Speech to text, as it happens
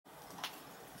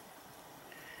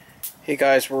Hey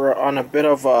guys, we're on a bit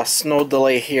of a snow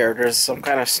delay here. There's some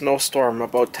kind of snowstorm,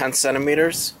 about 10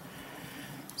 centimeters.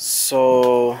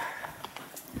 So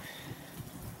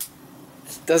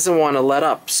it doesn't want to let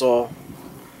up, so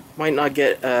might not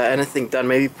get anything done.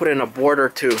 Maybe put in a board or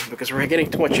two because we're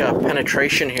getting too much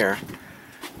penetration here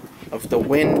of the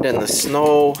wind and the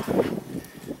snow.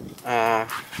 I'm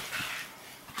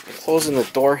closing the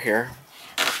door here,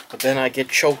 but then I get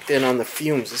choked in on the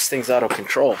fumes. This thing's out of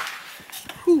control.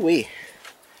 Hoo-wee.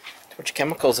 Too much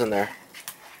chemicals in there.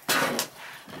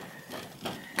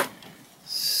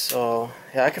 So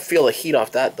yeah, I can feel the heat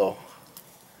off that though.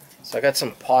 So I got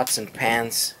some pots and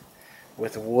pans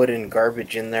with wood and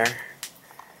garbage in there.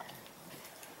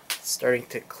 It's starting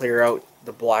to clear out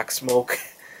the black smoke.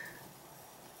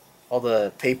 All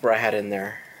the paper I had in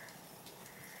there.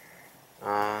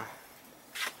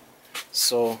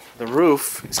 So the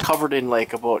roof is covered in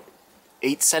like about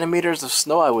 8 centimeters of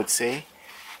snow, I would say.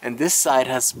 And this side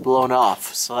has blown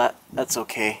off, so that's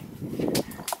okay.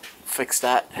 Fix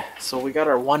that. So we got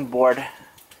our one board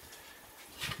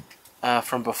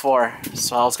from before.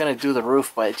 So I was gonna do the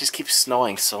roof, but it just keeps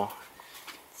snowing. So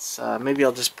maybe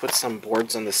I'll just put some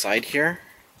boards on the side here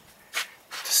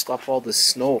to stop all the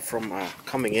snow from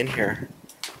coming in here.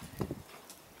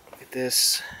 Look at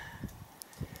this.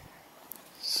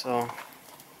 So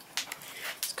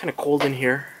it's kind of cold in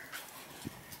here.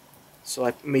 So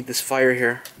I made this fire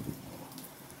here.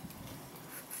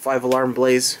 5 alarm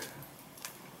blaze.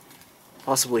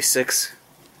 Possibly 6.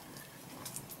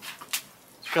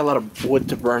 Got a lot of wood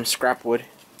to burn, scrap wood.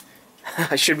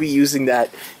 I should be using that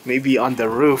maybe on the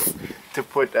roof to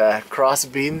put cross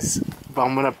beams, but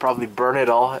I'm gonna probably burn it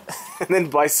all and then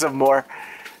buy some more.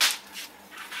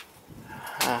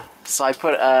 So I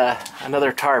put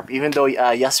another tarp, even though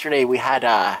yesterday we had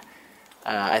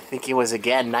I think it was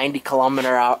again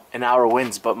 90-kilometer-an-hour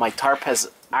winds, but my tarp has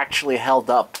actually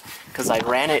held up because I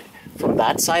ran it from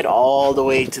that side all the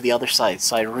way to the other side.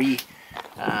 So I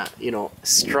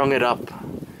strung it up,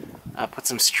 put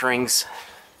some strings.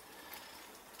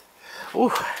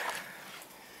 Ooh.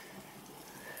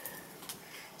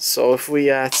 So if we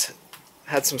had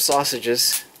some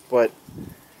sausages, but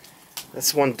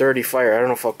that's one dirty fire. I don't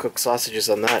know if I'll cook sausages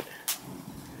on that.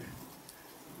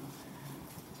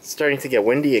 It's starting to get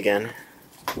windy again.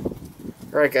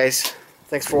 Alright guys,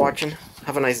 thanks for watching.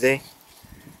 Have a nice day.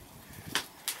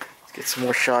 Let's get some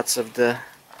more shots of the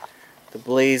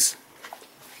blaze.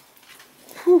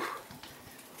 Whew.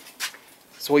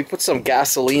 So we put some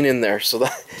gasoline in there, so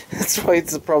that's why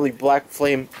it's probably black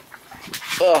flame.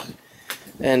 Ugh.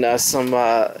 And some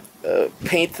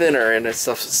paint thinner and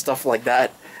stuff like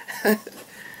that.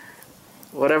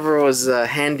 Whatever was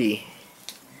handy.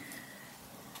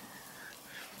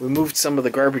 We moved some of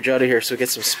the garbage out of here so we get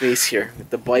some space here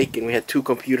with the bike, and we had 2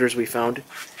 computers we found.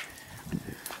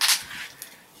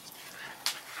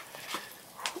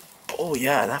 Oh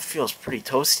yeah, that feels pretty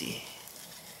toasty.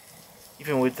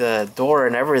 Even with the door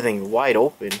and everything wide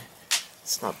open,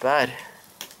 it's not bad.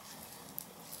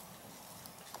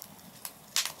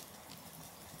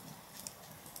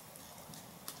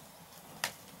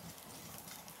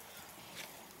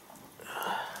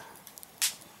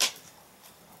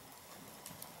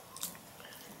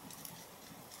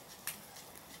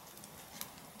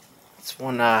 It's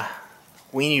one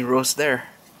weenie roast there.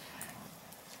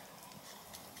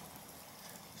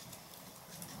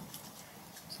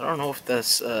 I don't know if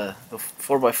that's the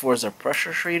 4x4s are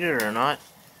pressure treated or not.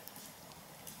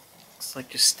 Looks like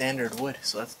just standard wood,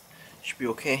 so that should be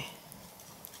okay.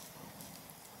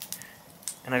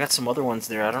 And I got some other ones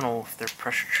there. I don't know if they're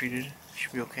pressure treated.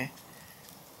 Should be okay.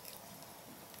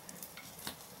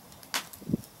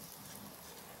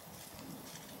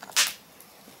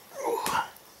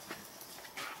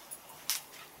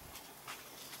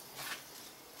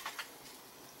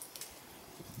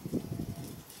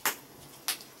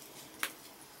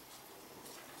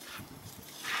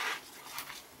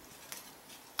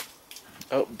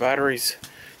 Oh, batteries.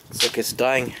 Looks like it's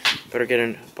dying.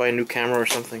 Better buy a new camera or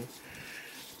something.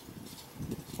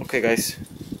 Okay, guys.